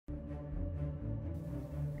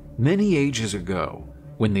Many ages ago,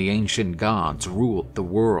 when the ancient gods ruled the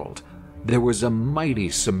world, there was a mighty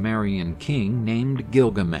Sumerian king named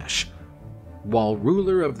Gilgamesh. While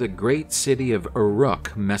ruler of the great city of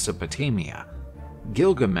Uruk, Mesopotamia,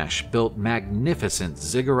 Gilgamesh built magnificent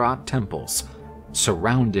ziggurat temples,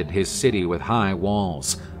 surrounded his city with high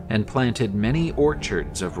walls, and planted many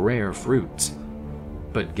orchards of rare fruits.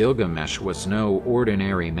 But Gilgamesh was no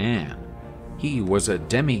ordinary man. He was a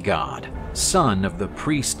demigod, son of the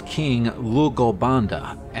priest king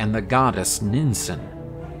Lugalbanda and the goddess Ninsun.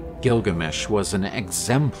 Gilgamesh was an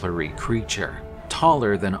exemplary creature,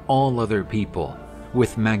 taller than all other people,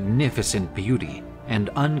 with magnificent beauty and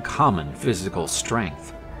uncommon physical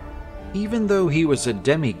strength. Even though he was a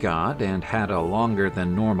demigod and had a longer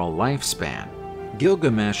than normal lifespan,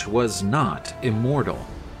 Gilgamesh was not immortal.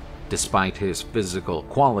 Despite his physical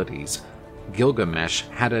qualities, Gilgamesh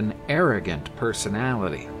had an arrogant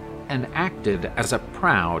personality and acted as a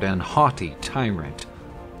proud and haughty tyrant.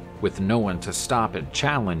 With no one to stop and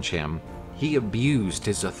challenge him, he abused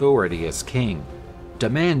his authority as king,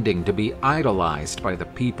 demanding to be idolized by the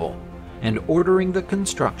people and ordering the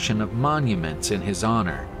construction of monuments in his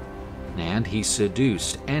honor. And he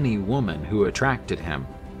seduced any woman who attracted him,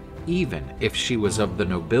 even if she was of the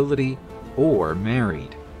nobility or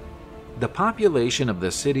married. The population of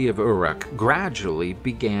the city of Uruk gradually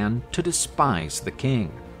began to despise the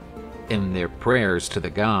king. In their prayers to the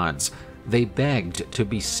gods, they begged to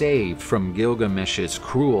be saved from Gilgamesh's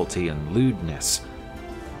cruelty and lewdness.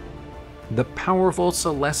 The powerful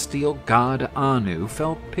celestial god Anu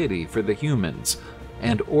felt pity for the humans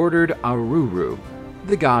and ordered Aruru,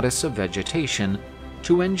 the goddess of vegetation,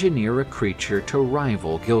 to engineer a creature to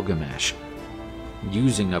rival Gilgamesh.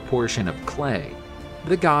 Using a portion of clay,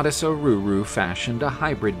 the goddess Aruru fashioned a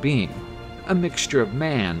hybrid being, a mixture of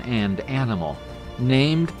man and animal,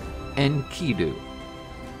 named Enkidu.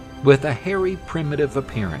 With a hairy primitive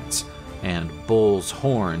appearance and bull's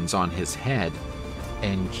horns on his head,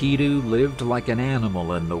 Enkidu lived like an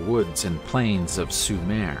animal in the woods and plains of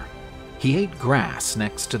Sumer. He ate grass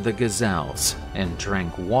next to the gazelles and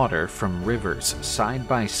drank water from rivers side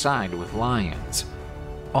by side with lions.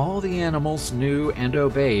 All the animals knew and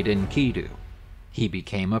obeyed Enkidu. He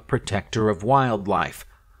became a protector of wildlife,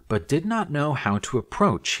 but did not know how to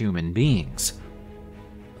approach human beings.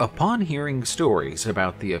 Upon hearing stories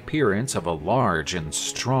about the appearance of a large and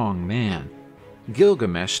strong man,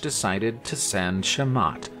 Gilgamesh decided to send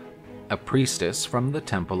Shamat, a priestess from the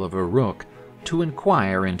temple of Uruk, to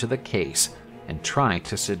inquire into the case and try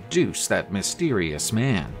to seduce that mysterious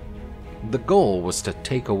man. The goal was to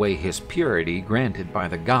take away his purity granted by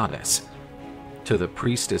the goddess. To the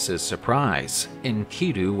priestess's surprise,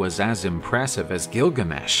 Enkidu was as impressive as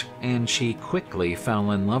Gilgamesh, and she quickly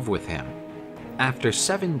fell in love with him. After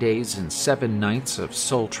 7 days and 7 nights of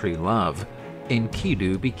sultry love,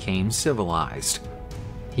 Enkidu became civilized.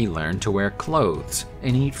 He learned to wear clothes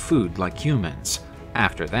and eat food like humans.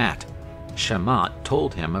 After that, Shamat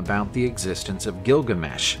told him about the existence of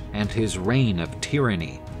Gilgamesh and his reign of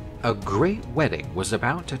tyranny. A great wedding was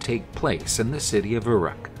about to take place in the city of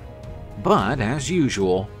Uruk. But, as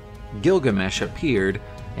usual, Gilgamesh appeared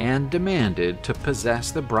and demanded to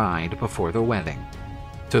possess the bride before the wedding.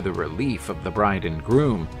 To the relief of the bride and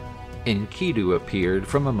groom, Enkidu appeared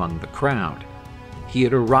from among the crowd. He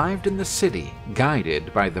had arrived in the city,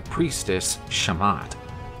 guided by the priestess Shamat.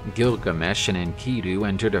 Gilgamesh and Enkidu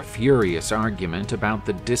entered a furious argument about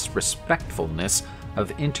the disrespectfulness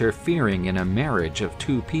of interfering in a marriage of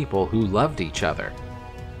 2 people who loved each other.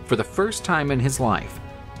 For the first time in his life,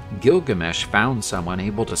 Gilgamesh found someone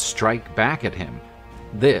able to strike back at him.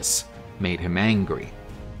 This made him angry.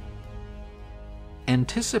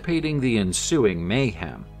 Anticipating the ensuing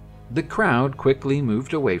mayhem, the crowd quickly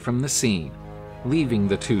moved away from the scene, leaving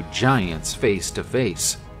the 2 giants face to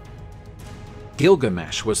face.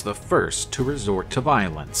 Gilgamesh was the first to resort to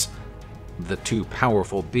violence. The 2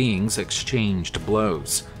 powerful beings exchanged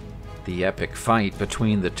blows. The epic fight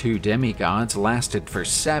between the 2 demigods lasted for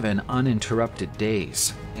 7 uninterrupted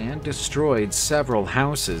days and destroyed several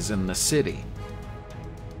houses in the city.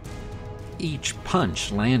 Each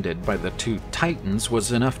punch landed by the 2 titans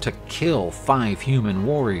was enough to kill 5 human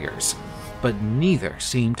warriors, but neither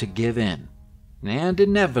seemed to give in, and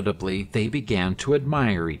inevitably they began to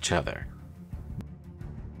admire each other.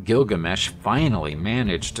 Gilgamesh finally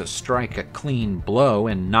managed to strike a clean blow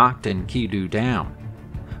and knocked Enkidu down.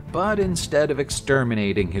 But instead of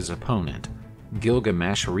exterminating his opponent,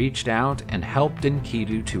 Gilgamesh reached out and helped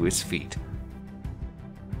Enkidu to his feet.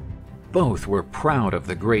 Both were proud of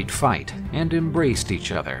the great fight and embraced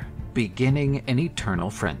each other, beginning an eternal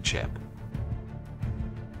friendship.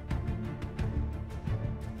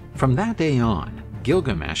 From that day on,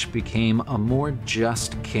 Gilgamesh became a more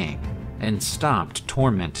just king and stopped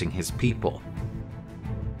tormenting his people.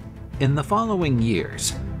 In the following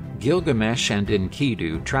years, Gilgamesh and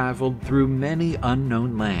Enkidu traveled through many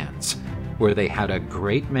unknown lands, where they had a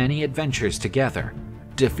great many adventures together,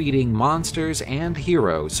 defeating monsters and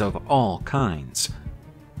heroes of all kinds.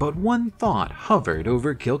 But one thought hovered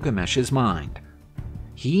over Gilgamesh's mind.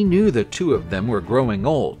 He knew the two of them were growing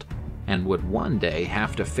old and would one day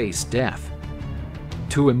have to face death.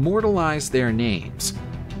 To immortalize their names,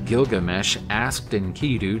 Gilgamesh asked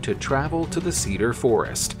Enkidu to travel to the cedar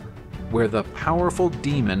forest, where the powerful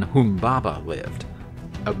demon Humbaba lived,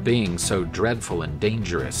 a being so dreadful and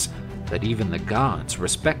dangerous that even the gods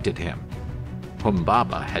respected him.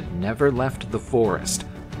 Humbaba had never left the forest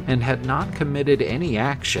and had not committed any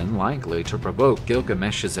action likely to provoke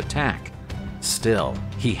Gilgamesh's attack. Still,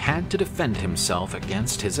 he had to defend himself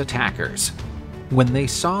against his attackers. When they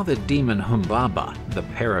saw the demon Humbaba, the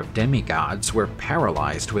pair of demigods were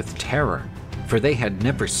paralyzed with terror, for they had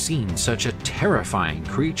never seen such a terrifying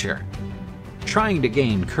creature. Trying to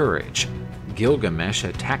gain courage, Gilgamesh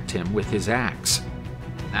attacked him with his axe.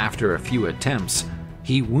 After a few attempts,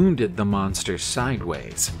 he wounded the monster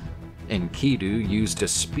sideways. Enkidu used a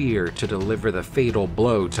spear to deliver the fatal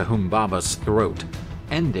blow to Humbaba's throat,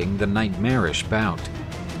 ending the nightmarish bout.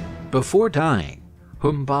 Before dying,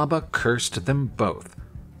 Humbaba cursed them both,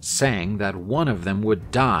 saying that one of them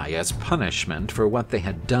would die as punishment for what they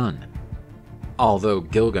had done. Although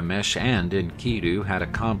Gilgamesh and Enkidu had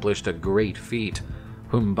accomplished a great feat,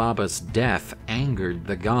 Humbaba's death angered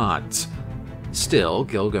the gods. Still,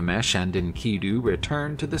 Gilgamesh and Enkidu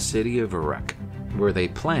returned to the city of Uruk, where they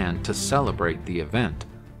planned to celebrate the event.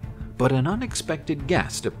 But an unexpected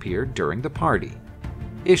guest appeared during the party.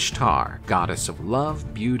 Ishtar, goddess of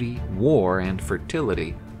love, beauty, war, and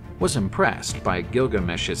fertility, was impressed by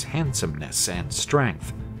Gilgamesh's handsomeness and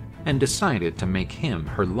strength, and decided to make him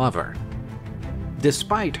her lover.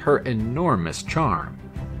 Despite her enormous charm,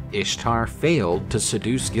 Ishtar failed to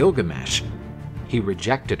seduce Gilgamesh. He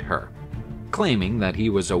rejected her, claiming that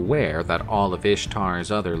he was aware that all of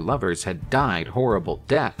Ishtar's other lovers had died horrible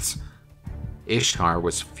deaths. Ishtar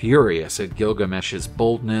was furious at Gilgamesh's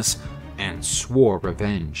boldness and swore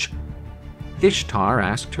revenge. Ishtar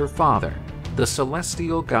asked her father, the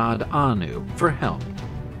celestial god Anu, for help,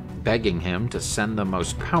 begging him to send the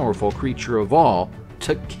most powerful creature of all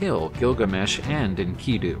to kill Gilgamesh and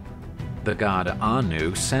Enkidu. The god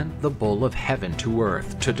Anu sent the Bull of Heaven to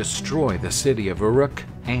Earth to destroy the city of Uruk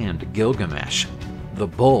and Gilgamesh. The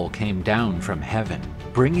bull came down from heaven,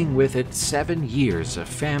 bringing with it 7 years of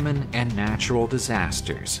famine and natural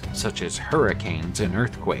disasters, such as hurricanes and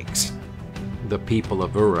earthquakes. The people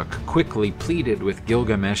of Uruk quickly pleaded with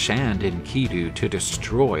Gilgamesh and Enkidu to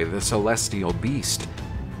destroy the celestial beast.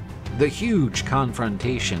 The huge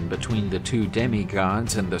confrontation between the two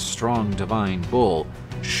demigods and the strong divine bull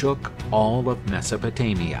shook all of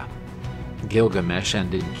Mesopotamia. Gilgamesh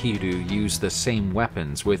and Enkidu used the same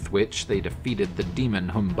weapons with which they defeated the demon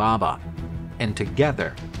Humbaba, and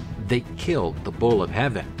together they killed the Bull of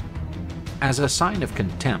Heaven. As a sign of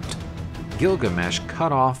contempt, Gilgamesh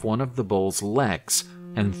cut off one of the bull's legs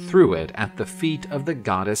and threw it at the feet of the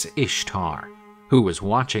goddess Ishtar, who was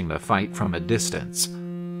watching the fight from a distance.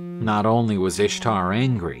 Not only was Ishtar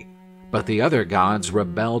angry, but the other gods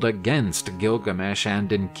rebelled against Gilgamesh and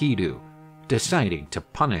Enkidu, deciding to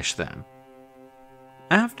punish them.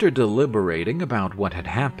 After deliberating about what had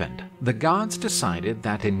happened, the gods decided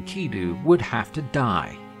that Enkidu would have to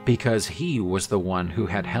die, because he was the one who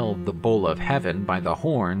had held the Bull of Heaven by the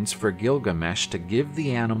horns for Gilgamesh to give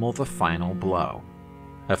the animal the final blow.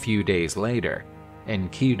 A few days later,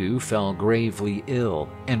 Enkidu fell gravely ill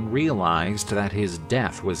and realized that his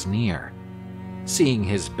death was near. Seeing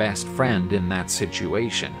his best friend in that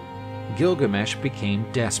situation, Gilgamesh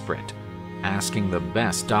became desperate, asking the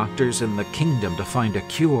best doctors in the kingdom to find a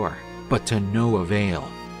cure, but to no avail.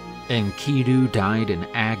 Enkidu died in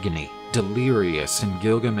agony, delirious in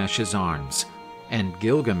Gilgamesh's arms, and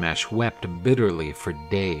Gilgamesh wept bitterly for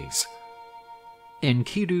days.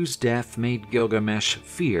 Enkidu's death made Gilgamesh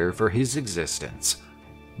fear for his existence.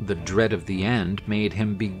 The dread of the end made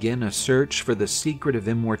him begin a search for the secret of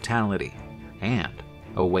immortality and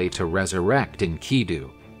a way to resurrect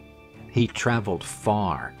Enkidu. He traveled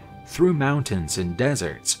far, through mountains and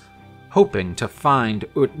deserts, hoping to find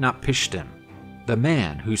Utnapishtim, the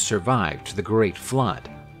man who survived the Great Flood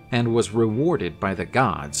and was rewarded by the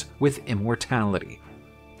gods with immortality.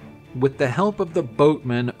 With the help of the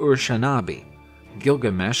boatman Urshanabi,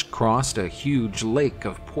 Gilgamesh crossed a huge lake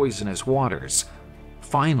of poisonous waters,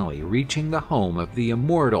 finally reaching the home of the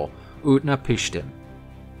immortal Utnapishtim.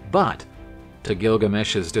 But, to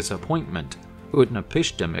Gilgamesh's disappointment,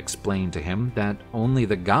 Utnapishtim explained to him that only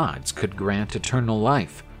the gods could grant eternal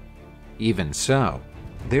life. Even so,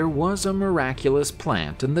 there was a miraculous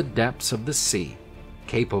plant in the depths of the sea,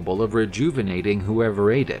 capable of rejuvenating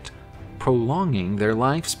whoever ate it, prolonging their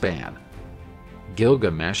lifespan.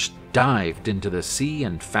 Gilgamesh dived into the sea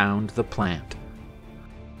and found the plant.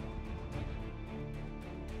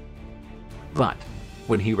 But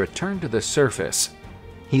when he returned to the surface,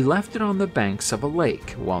 he left it on the banks of a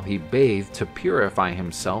lake while he bathed to purify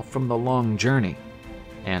himself from the long journey,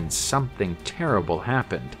 and something terrible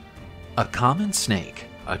happened. A common snake,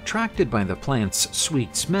 attracted by the plant's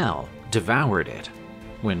sweet smell, devoured it.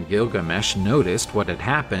 When Gilgamesh noticed what had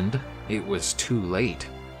happened, it was too late.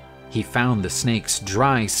 He found the snake's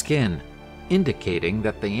dry skin, indicating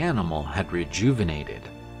that the animal had rejuvenated.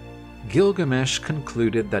 Gilgamesh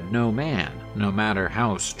concluded that no man, no matter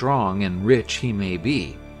how strong and rich he may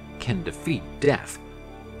be, can defeat death,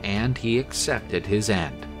 and he accepted his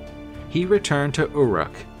end. He returned to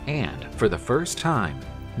Uruk and, for the first time,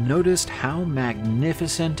 noticed how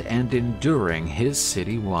magnificent and enduring his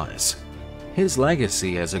city was. His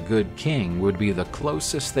legacy as a good king would be the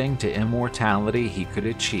closest thing to immortality he could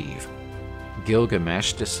achieve.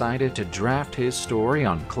 Gilgamesh decided to draft his story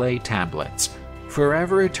on clay tablets,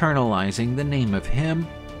 forever eternalizing the name of him,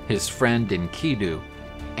 his friend Enkidu,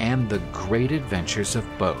 and the great adventures of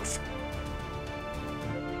both.